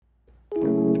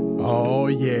Oh,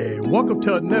 yeah. Welcome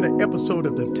to another episode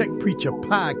of the Tech Preacher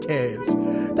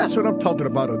Podcast. That's what I'm talking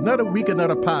about. Another week,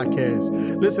 another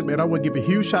podcast. Listen, man, I want to give a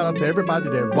huge shout out to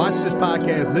everybody that watched this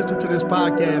podcast, listen to this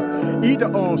podcast, either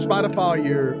on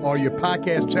Spotify or your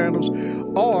podcast channels,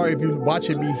 or if you're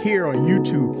watching me here on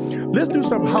YouTube. Let's do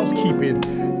some housekeeping.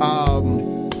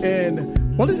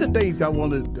 And one of the things I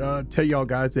want to tell y'all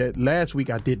guys that last week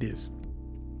I did this.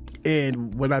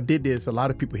 And when I did this, a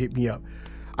lot of people hit me up.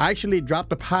 I actually dropped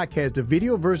the podcast. The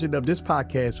video version of this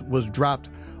podcast was dropped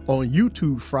on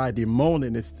YouTube Friday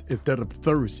morning instead of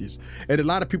Thursdays. And a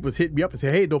lot of people hit me up and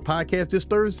say, hey, no podcast this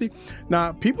Thursday.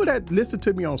 Now, people that listen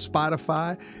to me on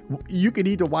Spotify, you can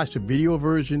either watch the video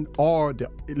version or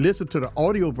listen to the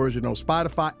audio version on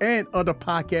Spotify and other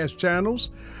podcast channels.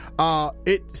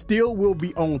 It still will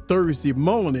be on Thursday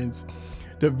mornings.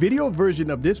 The video version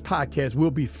of this podcast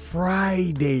will be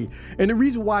Friday. And the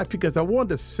reason why is because I wanted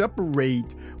to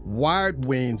separate Wired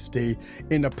Wednesday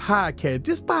and the podcast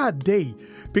just by a day.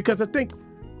 Because I think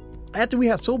after we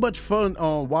have so much fun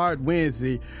on Wired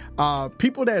Wednesday,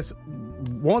 people that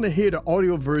want to hear the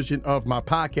audio version of my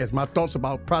podcast, my thoughts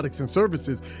about products and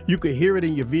services, you can hear it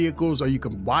in your vehicles or you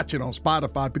can watch it on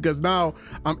Spotify, because now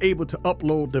I'm able to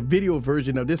upload the video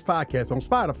version of this podcast on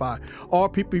Spotify. Or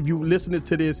people, if you listening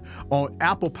to this on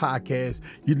Apple Podcasts,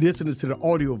 you're listening to the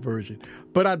audio version.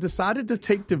 But I decided to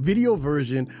take the video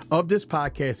version of this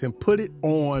podcast and put it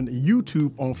on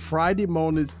YouTube on Friday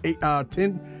mornings,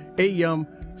 10 a.m.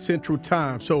 Central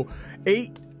Time. So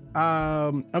 10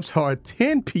 a.m.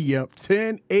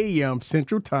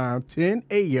 Central Time, 10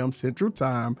 a.m. Central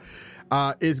Time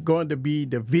is going to be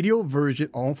the video version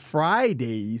on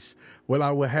Fridays, where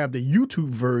I will have the YouTube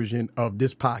version of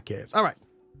this podcast. All right.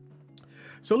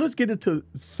 So let's get into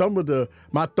some of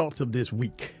my thoughts of this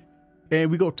week.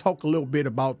 And we're going to talk a little bit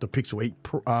about the Pixel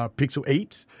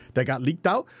 8s that got leaked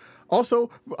out. Also,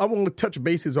 I want to touch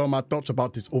bases on my thoughts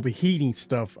about this overheating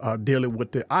stuff dealing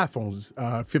with the iPhones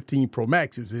 15 Pro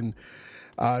Maxes and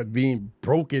being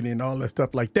broken and all that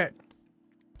stuff like that.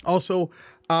 Also,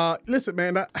 listen,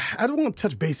 man, I don't want to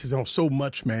touch bases on so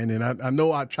much, man. And I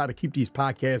know I try to keep these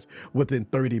podcasts within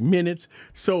 30 minutes.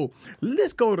 So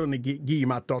let's go on and give you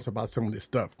my thoughts about some of this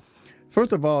stuff.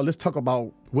 First of all, let's talk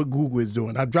about what Google is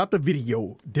doing. I dropped a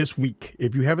video this week.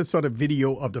 If you haven't saw the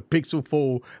video of the Pixel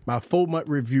Fold, my 4-month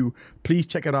review, please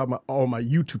check it out on my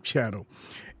YouTube channel.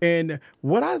 And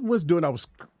what I was doing, I was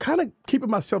kind of keeping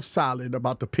myself silent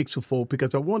about the Pixel Fold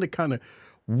because I wanted to kind of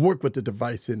work with the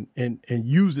device and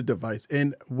use the device.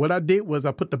 And what I did was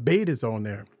I put the betas on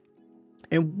there.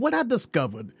 And what I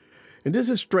discovered, and this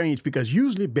is strange because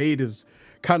usually betas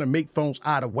kind of make phones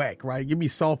out of whack, right? Give me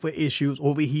software issues,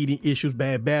 overheating issues,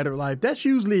 bad battery life. That's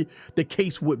usually the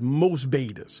case with most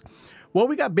betas. Well,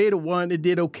 we got beta 1. It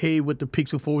did okay with the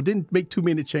Pixel 4. Didn't make too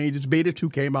many changes. Beta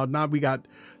 2 came out. Now we got,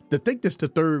 I think this is the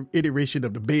third iteration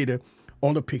of the beta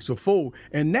on the Pixel 4.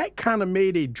 And that kind of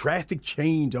made a drastic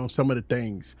change on some of the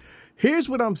things. Here's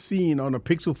what I'm seeing on the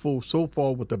Pixel 4 so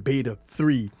far with the beta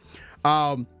 3.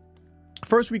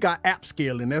 First, we got app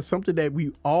scaling. That's something that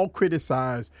we all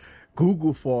criticize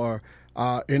Google for,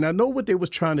 and I know what they was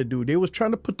trying to do. They was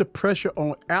trying to put the pressure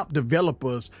on app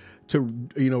developers to,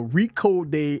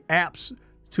 recode their apps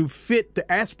to fit the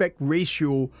aspect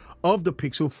ratio of the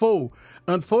Pixel 4.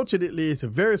 Unfortunately, it's a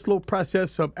very slow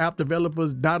process. Some app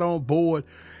developers not on board,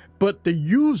 but the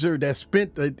user that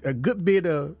spent a good bit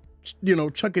of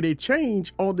chunk of their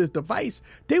change on this device,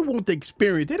 they want the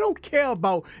experience. They don't care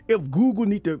about if Google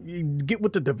need to get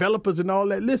with the developers and all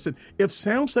that. Listen, if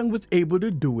Samsung was able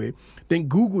to do it, then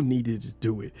Google needed to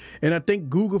do it. And I think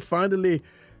Google finally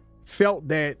felt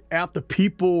that after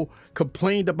people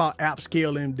complained about app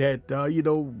scaling that,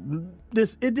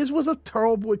 this was a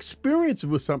terrible experience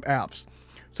with some apps.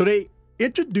 So they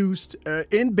introduced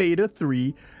in beta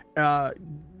 3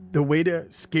 the way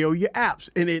to scale your apps.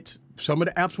 And some of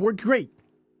the apps work great.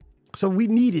 So we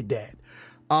needed that.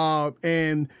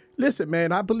 And listen,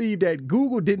 man, I believe that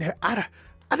Google didn't have,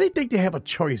 I didn't think they have a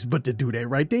choice but to do that,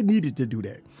 right? They needed to do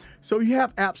that. So you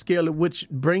have app scaling, which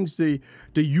brings the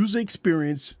user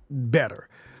experience better.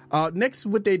 Next,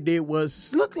 what they did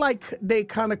was look like they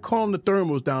kind of calmed the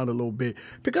thermals down a little bit,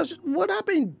 because what I've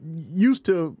been used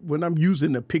to when I'm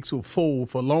using the Pixel Fold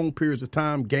for long periods of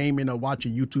time, gaming or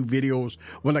watching YouTube videos,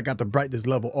 when I got the brightness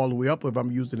level all the way up, if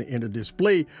I'm using it in a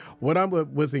display, what I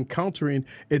was encountering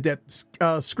is that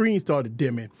screen started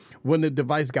dimming when the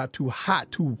device got too hot,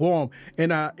 too warm.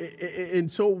 And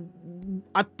so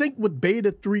I think with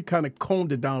Beta 3 kind of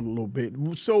calmed it down a little bit.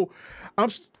 So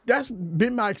that's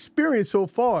been my experience so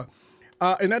far.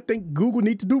 And I think Google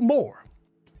need to do more.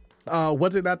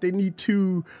 whether or not they need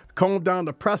to calm down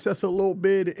the process a little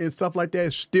bit and stuff like that,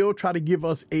 and still try to give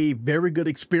us a very good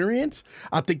experience.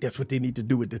 I think that's what they need to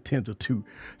do with the Tensor 2.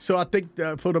 So I think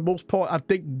for the most part, I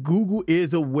think Google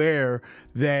is aware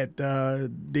that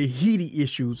the heating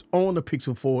issues on the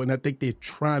Pixel 4, and I think they're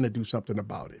trying to do something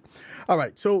about it. All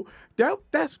right, so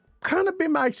that's kind of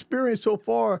been my experience so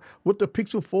far with the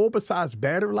Pixel 4 besides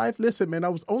battery life. Listen, man, I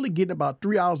was only getting about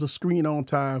 3 hours of screen on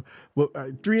time with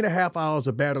 3.5 hours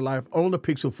of battery life on the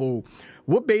Pixel 4.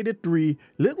 With Beta 3,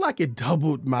 looked like it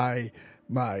doubled my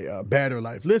battery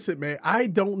life. Listen, man, I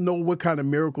don't know what kind of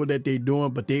miracle that they're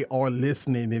doing, but they are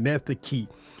listening, and that's the key.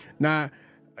 Now,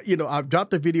 I've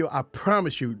dropped the video. I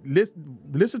promise you,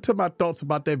 listen to my thoughts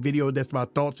about that video. That's my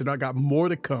thoughts, and I got more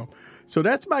to come. So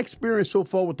that's my experience so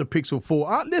far with the Pixel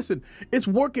 4. Listen, it's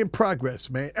work in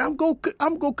progress, man. I'm going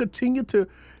to continue to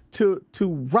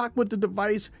rock with the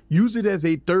device, use it as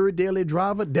a third daily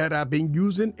driver that I've been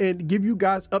using, and give you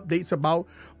guys updates about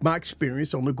my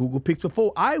experience on the Google Pixel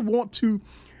 4. I want to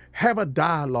have a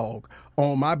dialogue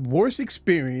on my worst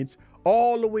experience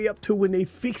all the way up to when they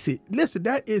fix it. Listen,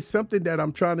 that is something that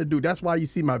I'm trying to do. That's why you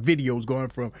see my videos going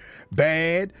from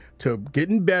bad to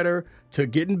getting better to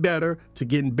getting better to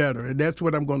getting better. And that's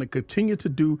what I'm going to continue to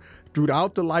do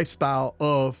throughout the lifestyle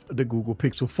of the Google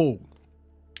Pixel 4.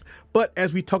 But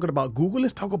as we're talking about Google,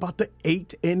 let's talk about the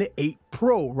 8 and the 8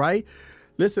 Pro, right?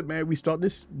 Listen, man, we start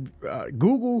this,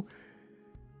 Google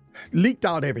leaked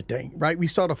out everything, right? We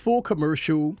saw the full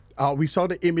commercial. We saw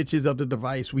the images of the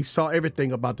device. We saw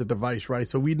everything about the device, right?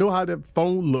 So we know how the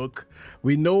phone look.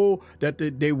 We know that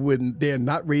they're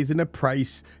not raising the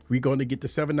price. We're going to get the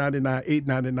 $799,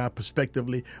 $899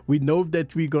 respectively. We know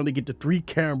that we're going to get the 3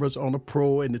 cameras on the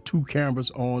Pro and the 2 cameras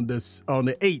on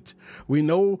the 8. We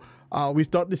know we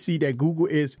start to see that Google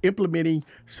is implementing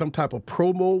some type of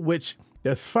promo, which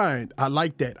that's fine. I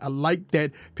like that. I like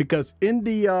that because in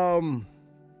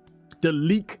the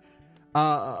leak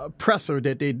presser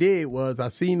that they did was I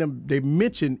seen them. They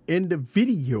mentioned in the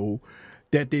video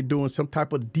that they're doing some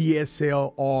type of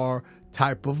DSLR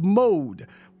type of mode,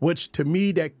 which to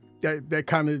me that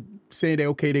kind of saying that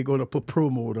okay, they're going to put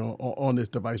pro mode on this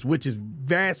device, which is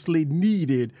vastly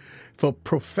needed for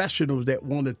professionals that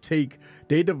want to take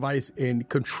their device and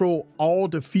control all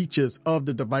the features of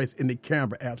the device in the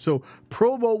camera app. So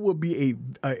pro mode will be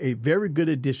a very good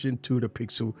addition to the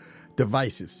Pixel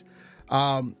devices.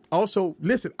 Also,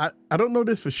 listen, I don't know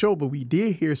this for sure, but we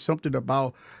did hear something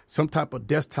about some type of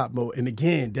desktop mode. And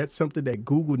again, that's something that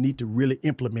Google need to really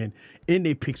implement in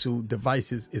their Pixel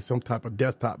devices is some type of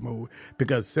desktop mode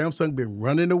because Samsung been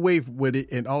running away with it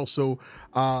and also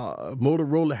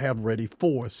Motorola have Ready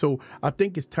 4. So I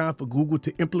think it's time for Google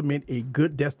to implement a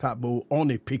good desktop mode on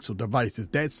their Pixel devices.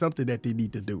 That's something that they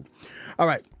need to do. All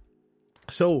right.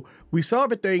 So we saw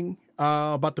everything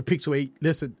about the Pixel 8.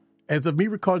 Listen, as of me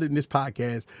recording this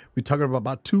podcast, we're talking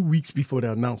about 2 weeks before the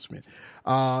announcement.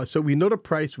 So we know the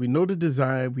price, we know the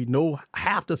design, we know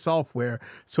half the software.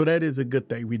 So that is a good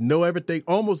thing. We know everything,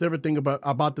 almost everything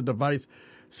about the device.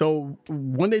 So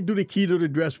when they do the key to the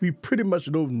address, we pretty much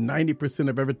know 90%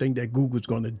 of everything that Google's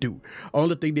going to do.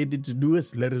 Only thing they need to do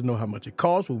is let us know how much it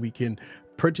costs, where we can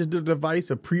purchase the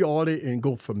device or pre-order and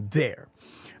go from there.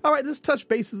 All right, let's touch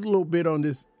bases a little bit on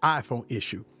this iPhone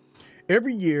issue.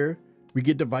 Every year, we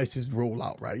get devices roll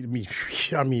out, right? I mean,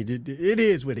 it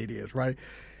is what it is, right?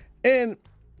 And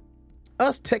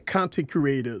us tech content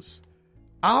creators,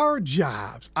 our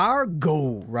jobs, our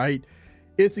goal, right,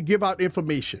 is to give out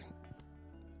information.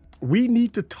 We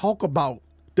need to talk about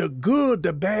the good,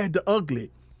 the bad, the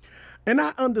ugly. And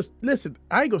listen,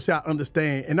 I ain't gonna say I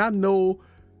understand, and I know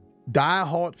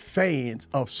diehard fans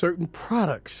of certain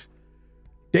products.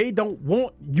 They don't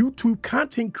want YouTube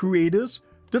content creators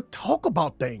to talk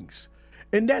about things.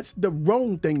 And that's the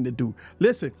wrong thing to do.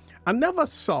 Listen, I never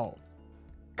saw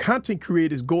content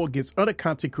creators go against other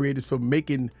content creators for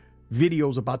making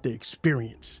videos about their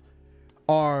experience,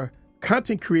 or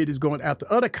content creators going after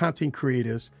other content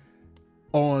creators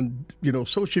on,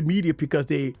 social media because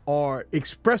they are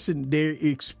expressing their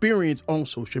experience on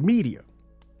social media.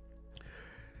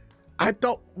 I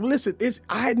thought, listen,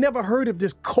 I had never heard of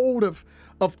this code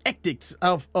of ethics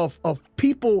of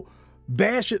people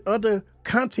bashing other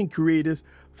content creators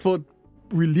for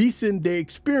releasing their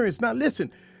experience. Now,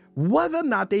 listen, whether or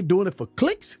not they're doing it for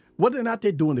clicks, whether or not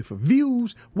they're doing it for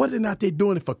views, whether or not they're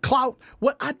doing it for clout,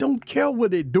 I don't care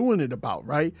what they're doing it about,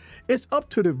 right? It's up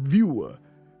to the viewer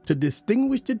to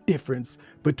distinguish the difference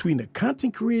between the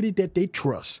content creator that they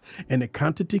trust and the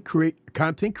content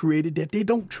creator that they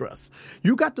don't trust.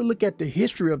 You got to look at the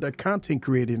history of that content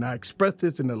creator, and I express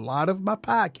this in a lot of my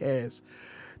podcasts,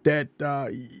 that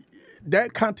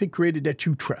that content creator that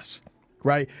you trust,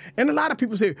 right? And a lot of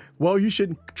people say, well, you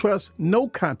shouldn't trust no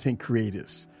content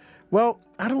creators. Well,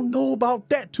 I don't know about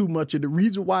that too much. And the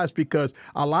reason why is because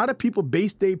a lot of people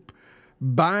base their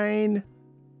buying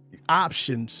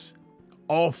options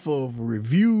off of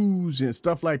reviews and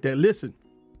stuff like that. Listen,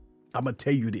 I'm going to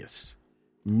tell you this.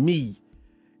 Me,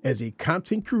 as a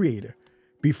content creator,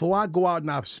 before I go out and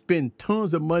I spend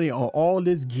tons of money on all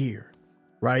this gear,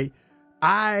 right?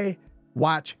 I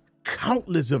watch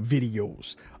countless of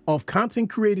videos of content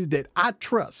creators that I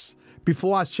trust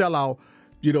before I shell out,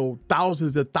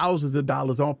 thousands of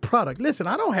dollars on product. Listen,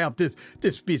 I don't have this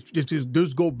speech.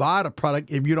 Just go buy the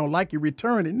product. If you don't like it,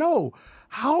 return it. No.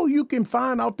 How could you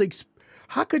find out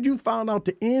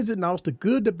the ins and outs, the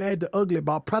good, the bad, the ugly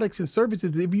about products and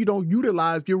services if you don't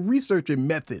utilize your researching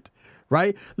method,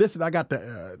 right? Listen, I got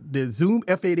the Zoom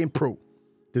F8N Pro.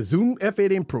 The Zoom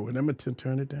F8N Pro. And I'm going to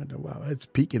turn it down. Wow, it's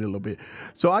peaking a little bit.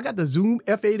 So I got the Zoom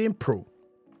F8N Pro.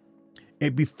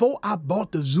 And before I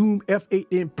bought the Zoom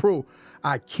F8N Pro,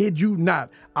 I kid you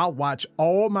not, I watch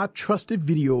all my trusted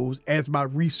videos as my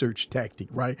research tactic,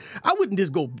 right? I wouldn't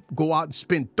just go out and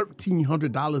spend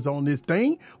 $1,300 on this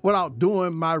thing without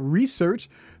doing my research.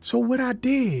 So what I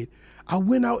did, I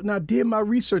went out and I did my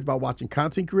research by watching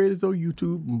content creators on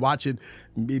YouTube, watching,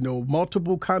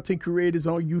 multiple content creators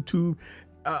on YouTube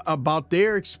about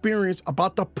their experience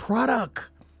about the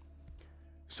product.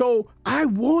 So I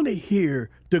want to hear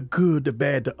the good, the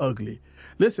bad, the ugly.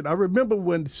 Listen, I remember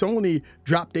when Sony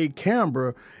dropped a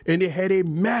camera and it had a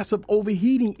massive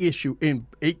overheating issue in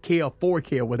 8K or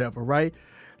 4K or whatever, right?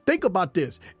 Think about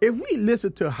this. If we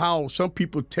listen to how some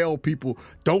people tell people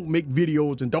don't make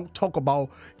videos and don't talk about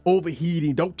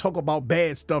overheating, don't talk about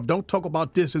bad stuff, don't talk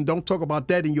about this and don't talk about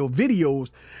that in your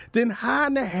videos, then how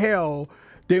in the hell,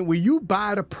 then when you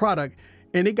buy the product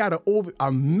and it got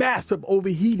a massive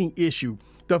overheating issue,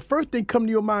 the first thing come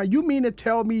to your mind, you mean to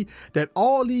tell me that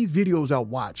all these videos I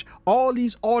watch, all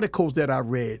these articles that I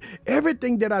read,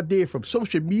 everything that I did from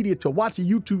social media to watching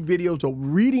YouTube videos or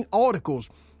reading articles,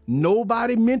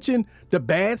 nobody mentioned the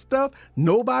bad stuff,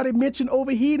 nobody mentioned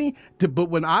overheating, but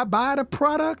when I buy the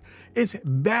product, it's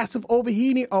massive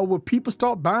overheating, or when people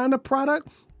start buying the product,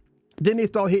 then they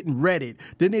start hitting Reddit.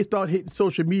 Then they start hitting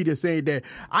social media saying that,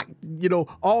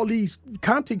 all these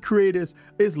content creators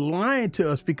is lying to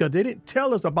us because they didn't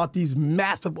tell us about these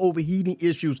massive overheating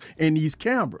issues in these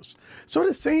cameras. So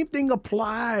the same thing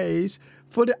applies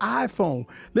for the iPhone.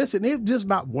 Listen, it's just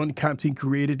not one content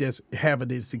creator that's having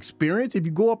this experience. If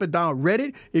you go up and down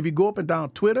Reddit, if you go up and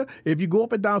down Twitter, if you go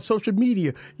up and down social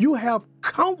media, you have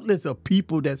countless of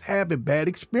people that's having bad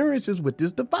experiences with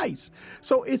this device.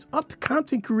 So it's up to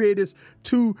content creators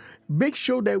to make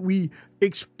sure that we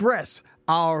express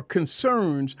our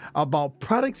concerns about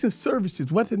products and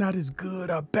services, whether or not it's good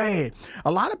or bad.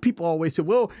 A lot of people always say,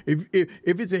 well, if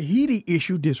it's a heating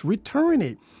issue, just return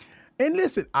it. And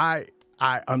listen, I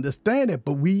understand it,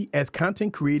 but we as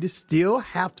content creators still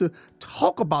have to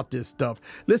talk about this stuff.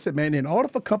 Listen, man, in order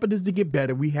for companies to get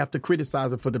better, we have to criticize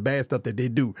them for the bad stuff that they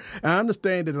do. And I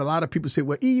understand that a lot of people say,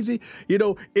 well, easy,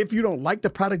 if you don't like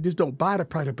the product, just don't buy the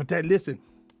product. But listen,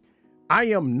 I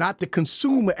am not the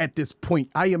consumer at this point.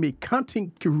 I am a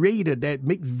content creator that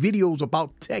makes videos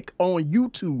about tech on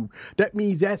YouTube. That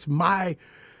means that's what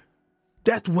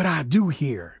I do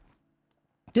here.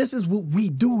 This is what we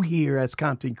do here as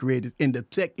content creators in the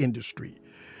tech industry.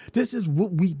 This is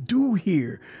what we do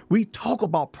here. We talk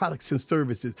about products and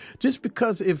services. Just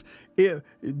because you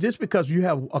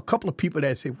have a couple of people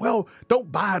that say, well,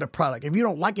 don't buy the product. If you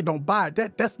don't like it, don't buy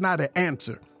it. That's not an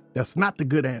answer. That's not the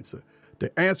good answer.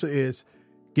 The answer is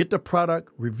get the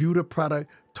product, review the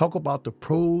product, talk about the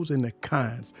pros and the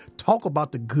cons. Talk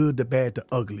about the good, the bad, the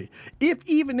ugly.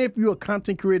 Even if you're a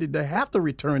content creator that have to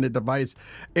return the device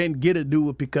and get a new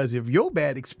one because of your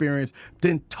bad experience,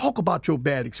 then talk about your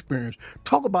bad experience.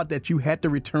 Talk about that you had to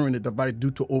return the device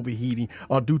due to overheating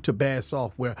or due to bad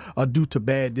software or due to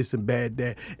bad this and bad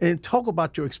that. And talk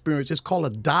about your experience. It's called a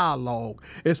dialogue.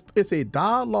 It's a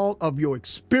dialogue of your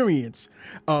experience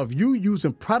of you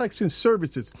using products and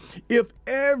services. If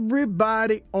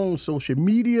everybody on social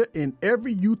media and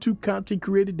every YouTube content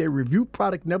creator that review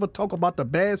product never talk about the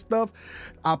bad stuff,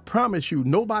 I promise you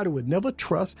nobody would never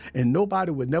trust and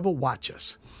nobody would never watch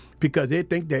us because they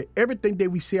think that everything that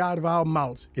we say out of our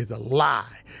mouths is a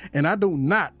lie. And I do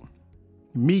not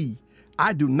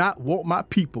want my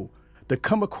people to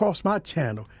come across my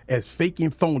channel as fake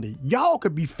and phony. Y'all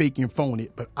could be fake and phony,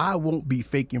 but I won't be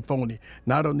fake and phony,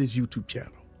 not on this YouTube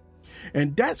channel.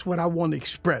 And that's what I want to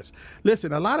express.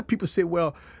 Listen, a lot of people say,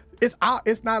 well,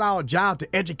 it's not our job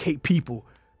to educate people.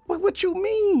 What you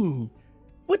mean?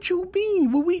 What you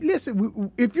mean? Well,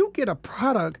 if you get a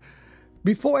product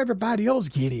before everybody else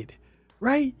get it,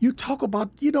 right? You talk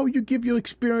about, you give your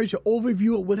experience, your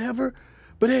overview or whatever.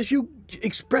 But as you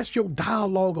express your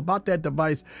dialogue about that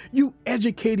device, you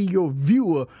educating your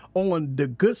viewer on the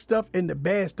good stuff and the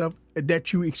bad stuff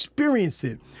that you experience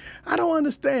it. I don't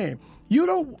understand.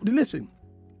 Listen,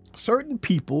 certain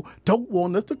people don't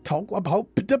want us to talk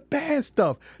about the bad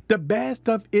stuff. The bad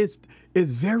stuff is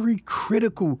very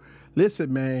critical.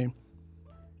 Listen, man,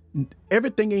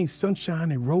 everything ain't sunshine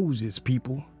and roses,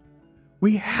 people.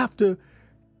 We have to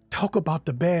talk about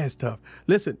the bad stuff.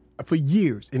 Listen, for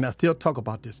years, and I still talk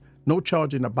about this, no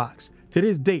charge in the box. To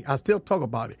this day, I still talk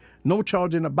about it. No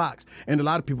charge in the box. And a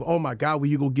lot of people, oh my God,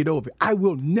 when you gonna get over it? I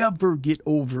will never get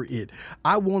over it.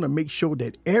 I want to make sure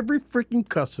that every freaking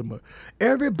customer,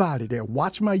 everybody that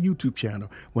watch my YouTube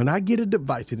channel, when I get a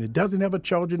device and it doesn't have a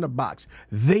charge in the box,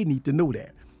 they need to know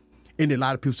that. And a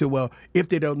lot of people say, well, if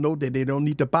they don't know that they don't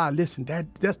need to buy, listen,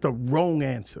 that's the wrong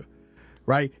answer,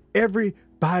 right?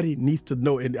 Everybody needs to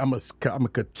know, and I'm gonna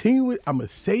continue it. I'm gonna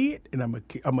say it, and I'm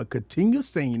gonna continue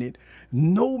saying it,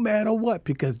 no matter what,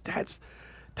 because that's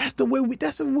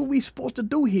what we're supposed to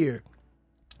do here.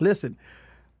 Listen,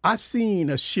 I've seen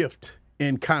a shift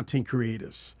in content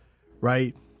creators,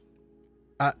 right?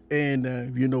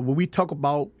 When we talk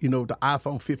about, the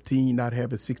iPhone 15 not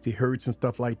having 60 hertz and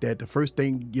stuff like that, the first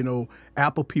thing,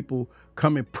 Apple people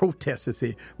come and protest and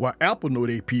say, well, Apple know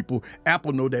they people.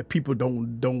 Apple know that people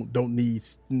don't need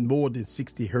more than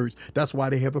 60 hertz. That's why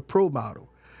they have a Pro model.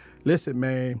 Listen,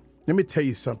 man, let me tell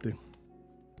you something.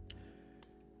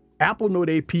 Apple know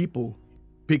they people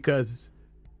because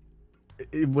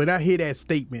when I hear that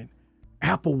statement,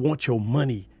 Apple wants your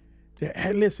money.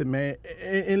 Hey, listen, man,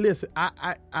 and listen,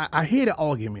 I hear the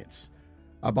arguments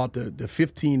about the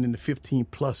 15 and the 15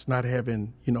 plus not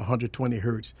having, 120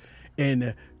 hertz.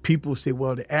 And people say,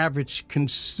 well, the average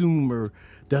consumer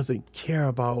doesn't care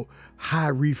about high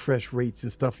refresh rates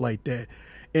and stuff like that.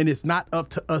 And it's not up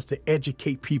to us to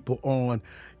educate people on,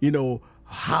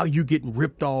 how you getting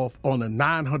ripped off on a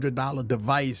 $900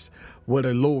 device with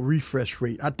a low refresh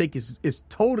rate. I think it's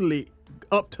totally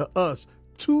up to us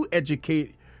to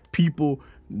educate people,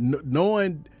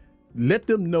 let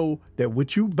them know that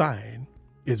what you buying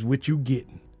is what you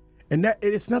getting. And that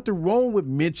it's nothing wrong with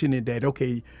mentioning that,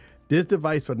 okay, this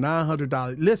device for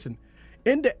 $900. Listen,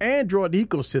 in the Android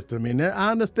ecosystem, and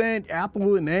I understand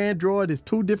Apple and Android is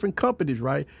two different companies,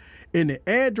 right? In the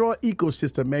Android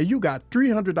ecosystem, man, you got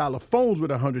 $300 phones with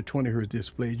 120 hertz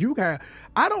displays.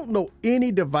 I don't know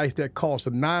any device that costs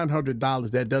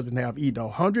 $900 that doesn't have either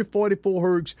 144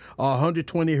 hertz or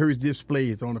 120 hertz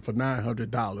displays on it for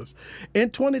 $900. In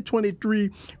 2023,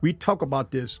 we talk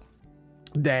about this,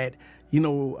 that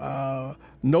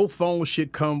no phone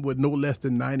should come with no less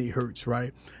than 90 hertz,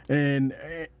 right? And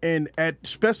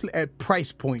especially at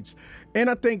price points. And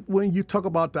I think when you talk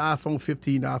about the iPhone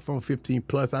 15, the iPhone 15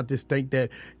 Plus, I just think that,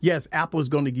 yes, Apple is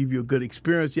going to give you a good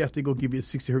experience. Yes, they're going to give you a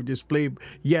 60 hertz display.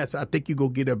 Yes, I think you're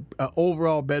going to get an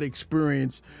overall better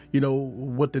experience,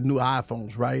 with the new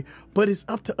iPhones, right? But it's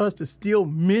up to us to still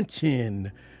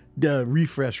mention the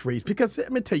refresh rates. Because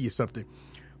let me tell you something.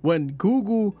 When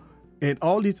Google and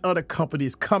all these other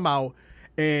companies come out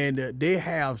and they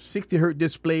have 60 hertz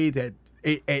displays at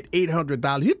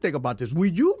 $800. You think about this. Will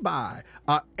you buy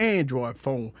an Android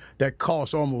phone that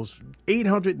costs almost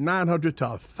 $800, $900 to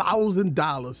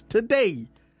 $1,000 today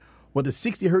with a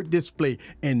 60 hertz display?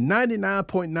 And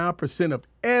 99.9% of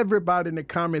everybody in the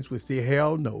comments would say,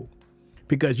 hell no.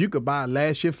 Because you could buy a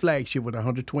last year flagship with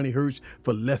 120 hertz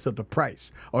for less of the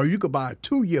price. Or you could buy a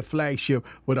 2-year flagship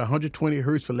with 120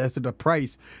 hertz for less of the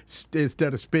price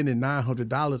instead of spending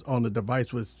 $900 on the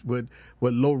device with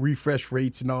low refresh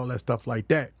rates and all that stuff like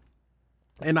that.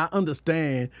 And I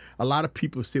understand a lot of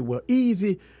people say, well,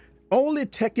 easy. Only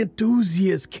tech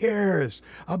enthusiast cares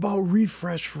about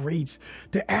refresh rates.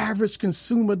 The average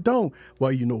consumer don't.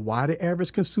 Well, you know why the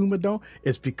average consumer don't?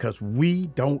 It's because we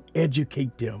don't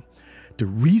educate them. The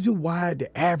reason why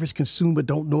the average consumer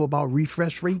don't know about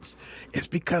refresh rates is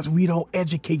because we don't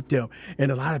educate them.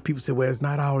 And a lot of people say, well, it's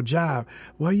not our job.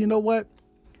 Well, you know what?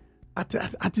 I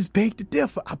just beg to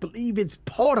differ. I believe it's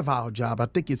part of our job. I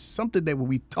think it's something that when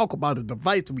we talk about a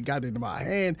device that we got in our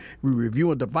hand, we review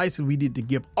a device, and we need to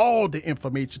give all the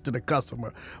information to the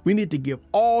customer. We need to give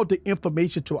all the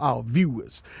information to our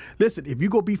viewers. Listen, if you're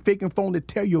going to be fake and phony,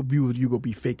 tell your viewers you're going to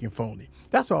be fake and phony.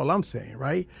 That's all I'm saying,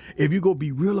 right? If you're going to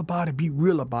be real about it, be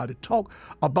real about it. Talk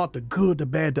about the good, the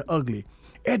bad, the ugly.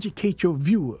 Educate your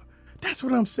viewer. That's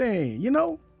what I'm saying,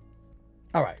 All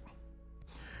right.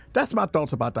 That's my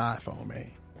thoughts about the iPhone,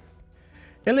 man.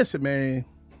 And listen, man,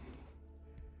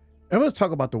 And let's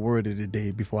talk about the word of the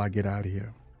day before I get out of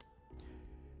here.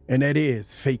 And that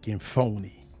is fake and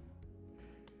phony.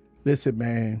 Listen,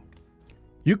 man,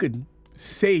 you could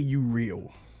say you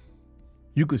real.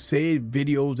 You could say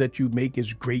videos that you make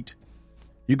is great.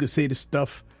 You could say the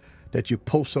stuff that you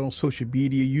post on social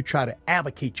media. You try to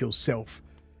advocate yourself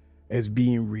as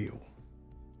being real.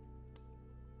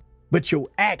 But your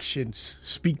actions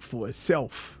speak for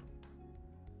itself.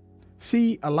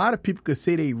 See, a lot of people could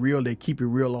say they real, they keep it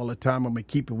real all the time, I'm gonna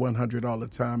keep it 100 all the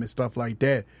time and stuff like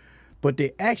that. But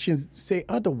their actions say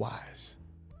otherwise.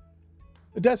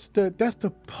 That's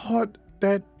the part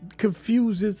that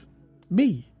confuses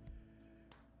me.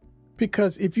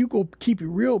 Because if you go keep it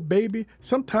real, baby,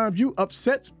 sometimes you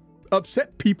upset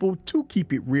people to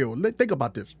keep it real. Think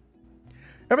about this.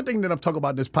 Everything that I'm talking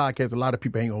about in this podcast, a lot of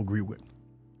people ain't gonna agree with.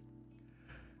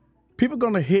 People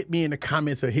gonna hit me in the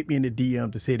comments or hit me in the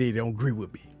DM to say they don't agree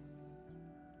with me.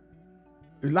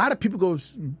 A lot of people go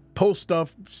post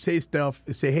stuff, say stuff,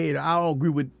 and say, hey, I don't agree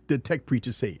with the tech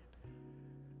preacher say it.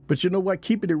 But you know what?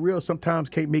 Keeping it real sometimes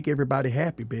can't make everybody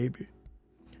happy, baby.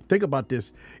 Think about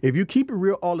this. If you keep it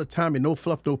real all the time and no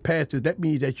fluff, no passes, that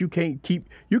means that you can't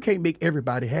make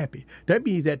everybody happy. That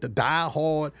means that the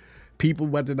diehard people,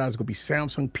 whether or not it's going to be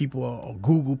Samsung people or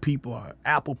Google people or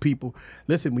Apple people,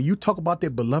 listen, when you talk about their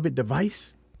beloved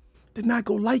device, they're not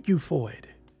going to like you for it.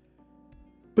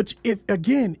 But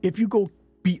if you go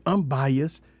be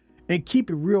unbiased and keep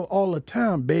it real all the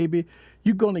time, baby,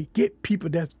 you're going to get people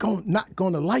that's not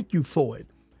going to like you for it.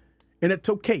 And it's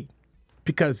okay,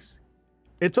 because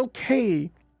it's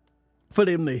okay for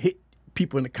them to hit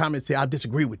people in the comments and say, I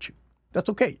disagree with you. That's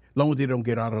okay, as long as they don't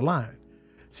get out of line.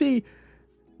 See,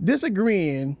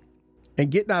 disagreeing and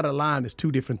getting out of line is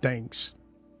two different things.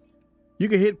 You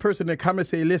can hit a person in the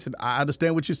comments and say, listen, I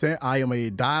understand what you're saying. I am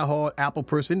a diehard Apple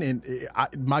person, and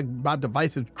my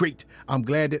device is great. I'm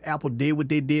glad that Apple did what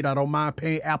they did. I don't mind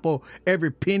paying Apple every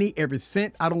penny, every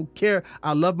cent. I don't care.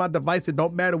 I love my device. It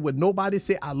don't matter what nobody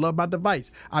say. I love my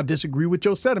device. I disagree with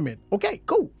your sentiment. Okay,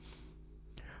 cool.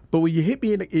 But when you hit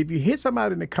me, if you hit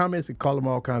somebody in the comments and call them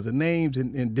all kinds of names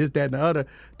and this, that, and the other,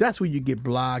 that's when you get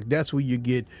blocked. That's when you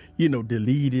get,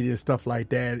 deleted and stuff like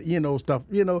that. You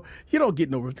don't get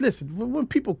no. Listen, when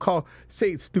people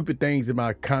say stupid things in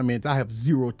my comments, I have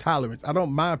zero tolerance. I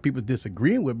don't mind people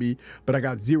disagreeing with me, but I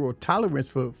got zero tolerance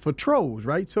for trolls,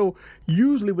 right? So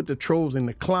usually with the trolls and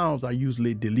the clowns, I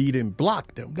usually delete and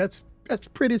block them. That's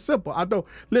pretty simple.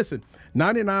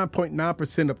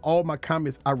 99.9% of all my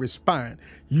comments I respond.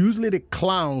 Usually the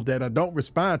clowns that I don't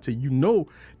respond to,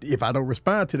 if I don't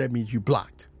respond to, that means you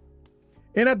blocked.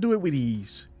 And I do it with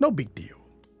ease. No big deal.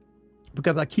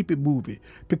 Because I keep it moving.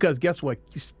 Because guess what?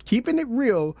 Keeping it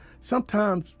real,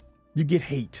 sometimes you get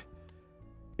hate.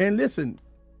 And listen,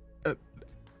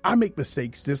 I make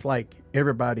mistakes just like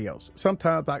everybody else.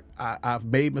 Sometimes I've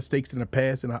made mistakes in the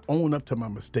past and I own up to my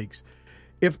mistakes.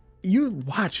 If you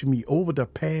watch me over the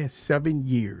past 7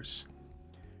 years,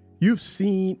 you've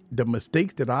seen the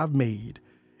mistakes that I've made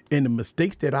and the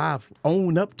mistakes that I've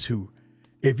owned up to.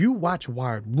 If you watch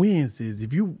Wired Wednesdays,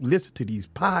 if you listen to these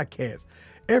podcasts,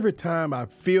 every time I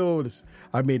feel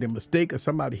I made a mistake or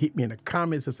somebody hit me in the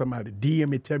comments or somebody DM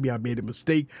me, tell me I made a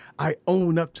mistake, I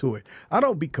own up to it. I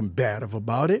don't be combative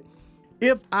about it.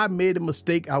 If I made a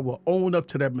mistake, I will own up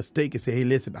to that mistake and say, hey,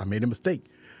 listen, I made a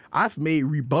mistake. I've made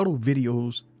rebuttal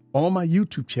videos on my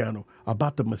YouTube channel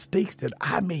about the mistakes that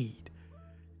I made.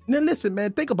 Now listen,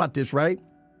 man, think about this, right?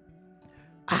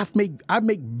 I make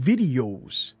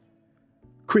videos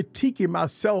critiquing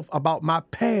myself about my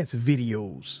past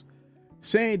videos,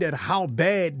 saying that how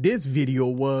bad this video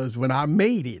was when I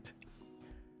made it.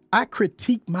 I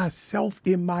critique myself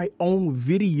in my own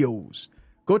videos.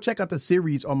 Go check out the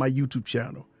series on my YouTube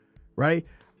channel, right?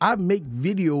 I make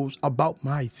videos about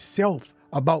myself,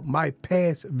 about my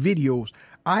past videos.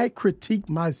 I critique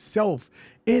myself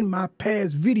in my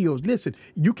past videos. Listen,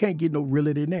 you can't get no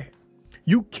realer than that.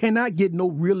 You cannot get no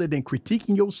realer than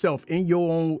critiquing yourself on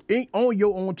your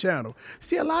own channel.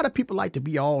 See, a lot of people like to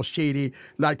be all shady,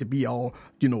 like to be all,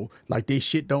 like their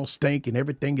shit don't stink and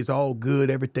everything is all good.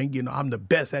 Everything, I'm the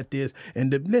best at this.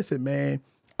 And listen, man,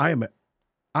 I am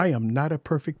not a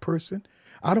perfect person.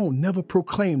 I don't never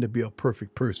proclaim to be a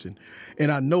perfect person.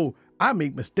 And I know I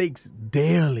make mistakes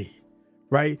daily,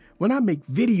 right? When I make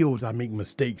videos, I make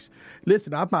mistakes.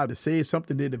 Listen, I might have said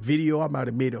something in the video. I might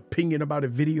have made an opinion about a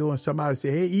video and somebody say,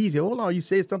 hey, easy, hold on. You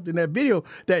said something in that video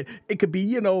that it could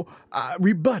be,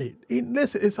 rebutted. And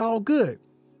listen, it's all good.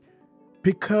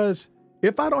 Because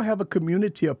if I don't have a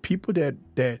community of people that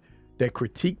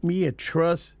critique me and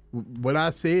trust what I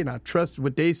say and I trust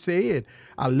what they say and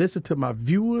I listen to my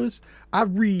viewers. I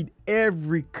read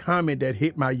every comment that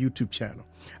hit my YouTube channel.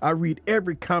 I read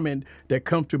every comment that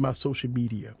comes through my social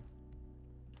media.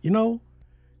 You know?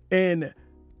 And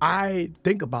I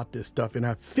think about this stuff and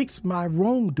I fix my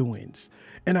wrongdoings.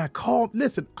 And I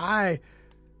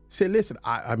said, listen,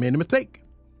 I made a mistake.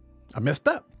 I messed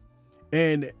up.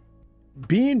 And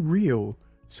being real,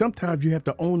 sometimes you have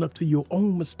to own up to your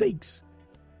own mistakes.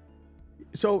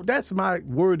 So that's my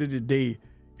word of the day.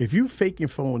 If you fake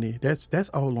and phony, that's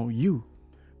all on you.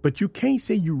 But you can't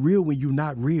say you're real when you're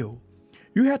not real.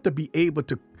 You have to be able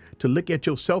to look at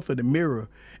yourself in the mirror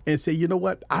and say, you know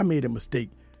what? I made a mistake.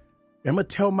 I'm going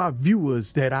to tell my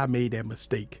viewers that I made that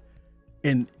mistake.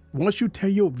 And once you tell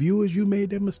your viewers you made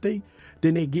that mistake,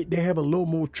 then they have a little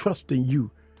more trust in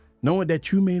you, knowing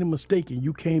that you made a mistake and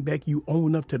you came back, you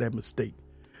own up to that mistake.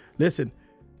 Listen,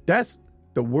 that's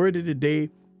the word of the day.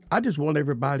 I just want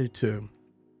everybody to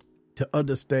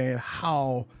understand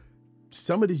how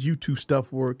some of this YouTube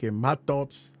stuff work and my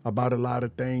thoughts about a lot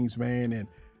of things, man. And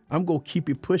I'm going to keep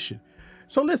it pushing.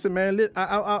 So listen, man,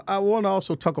 I want to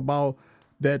also talk about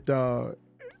that.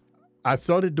 I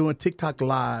started doing TikTok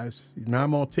lives. Now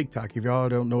I'm on TikTok. If y'all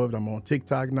don't know it, I'm on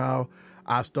TikTok now.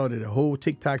 I started a whole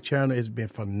TikTok channel. It's been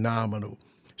phenomenal.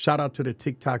 Shout out to the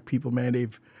TikTok people, man.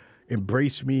 They've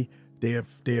embraced me. They've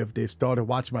started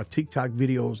watching my TikTok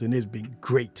videos, and it's been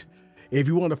great. If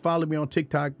you want to follow me on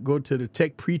TikTok, go to the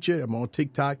Tech Preacher. I'm on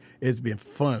TikTok. It's been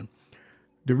fun.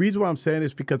 The reason why I'm saying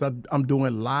this is because I'm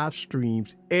doing live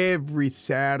streams every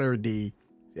Saturday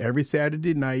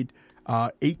night,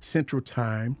 8 Central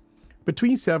Time,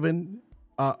 between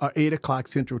 8 o'clock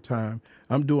Central Time.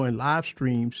 I'm doing live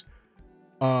streams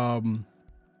on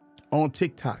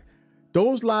TikTok.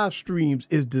 Those live streams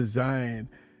is designed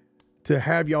to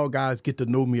have y'all guys get to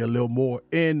know me a little more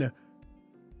and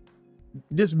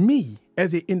just me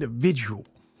as an individual.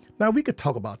 Now, we could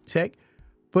talk about tech,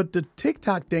 but the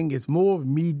TikTok thing is more of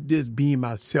me just being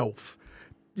myself.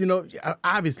 You know,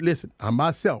 obviously, listen, I'm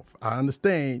myself. I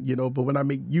understand, you know, but when I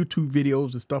make YouTube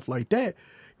videos and stuff like that,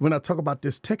 when I talk about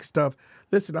this tech stuff,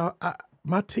 listen,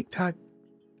 my TikTok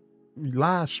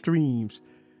live streams,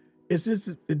 it's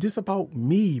just about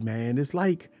me, man. It's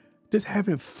like just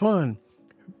having fun,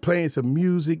 playing some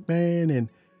music, man, and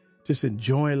just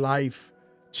enjoying life,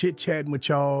 chit-chatting with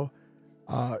y'all,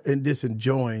 and just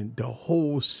enjoying the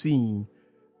whole scene,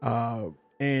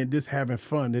 and just having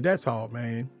fun. And that's all,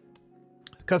 man.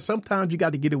 Because sometimes you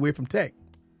got to get away from tech.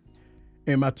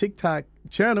 And my TikTok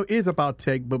channel is about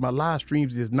tech, but my live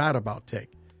streams is not about tech.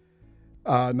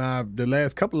 Now, the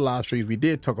last couple of live streams, we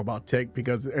did talk about tech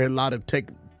because a lot of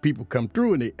tech people come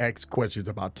through and they ask questions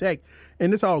about tech,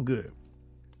 and it's all good.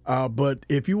 But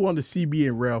if you want to see me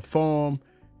in rare form,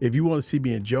 if you want to see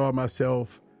me enjoy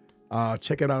myself,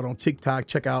 check it out on TikTok.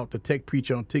 Check out the Tech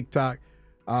Preacher on TikTok,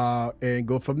 and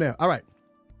go from there. All right.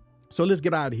 So let's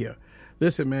get out of here.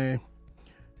 Listen, man,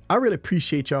 I really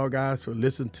appreciate y'all guys for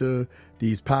listening to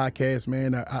these podcasts,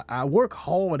 man. I work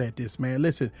hard at this, man.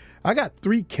 Listen, I got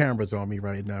 3 cameras on me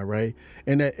right now, right?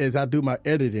 And as I do my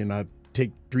editing, I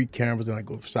take 3 cameras and I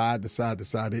go side to side to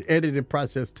side. The editing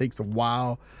process takes a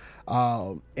while.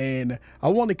 And I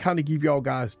want to kind of give y'all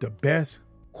guys the best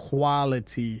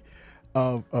quality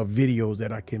of videos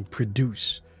that I can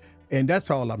produce. And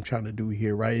that's all I'm trying to do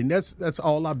here, right? And that's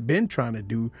all I've been trying to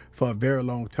do for a very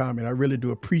long time. And I really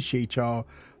do appreciate y'all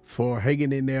for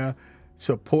hanging in there,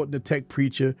 supporting the Tech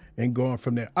Preacher, and going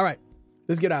from there. All right,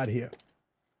 let's get out of here.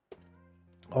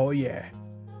 Oh, yeah.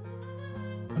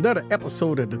 Another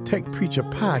episode of the Tech Preacher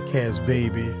podcast,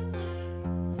 baby.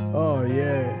 Oh,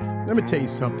 yeah. Let me tell you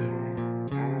something.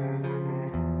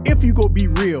 If you go be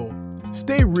real,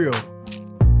 stay real.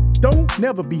 Don't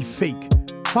never be fake.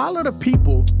 Follow the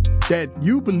people that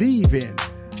you believe in.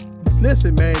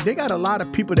 Listen, man, they got a lot of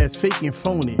people that's fake and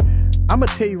phony. I'm going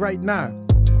to tell you right now,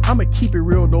 I'm going to keep it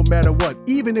real no matter what.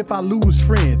 Even if I lose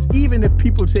friends, even if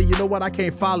people say, you know what, I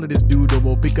can't follow this dude no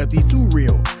more because he's too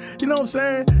real. You know what I'm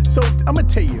saying? So I'm going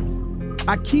to tell you,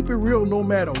 I keep it real no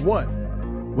matter what.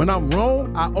 When I'm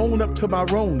wrong, I own up to my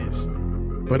wrongness.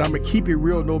 But I'm going to keep it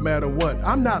real no matter what.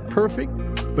 I'm not perfect,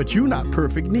 but you're not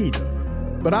perfect neither.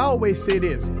 But I always say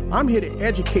this, I'm here to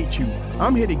educate you.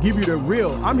 I'm here to give you the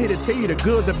real. I'm here to tell you the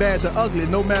good, the bad, the ugly,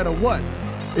 no matter what.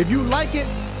 If you like it,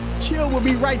 chill with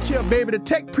me right here, baby. The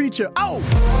Tech Preacher. Oh!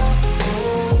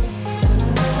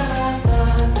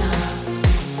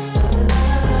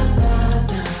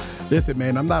 Listen,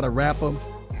 man, I'm not a rapper,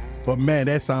 but man,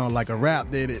 that sounds like a rap,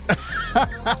 didn't it?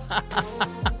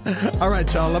 All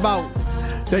right, y'all, I'm out.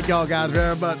 Thank y'all guys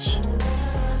very much.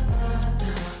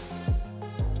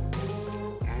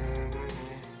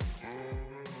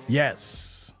 Yes.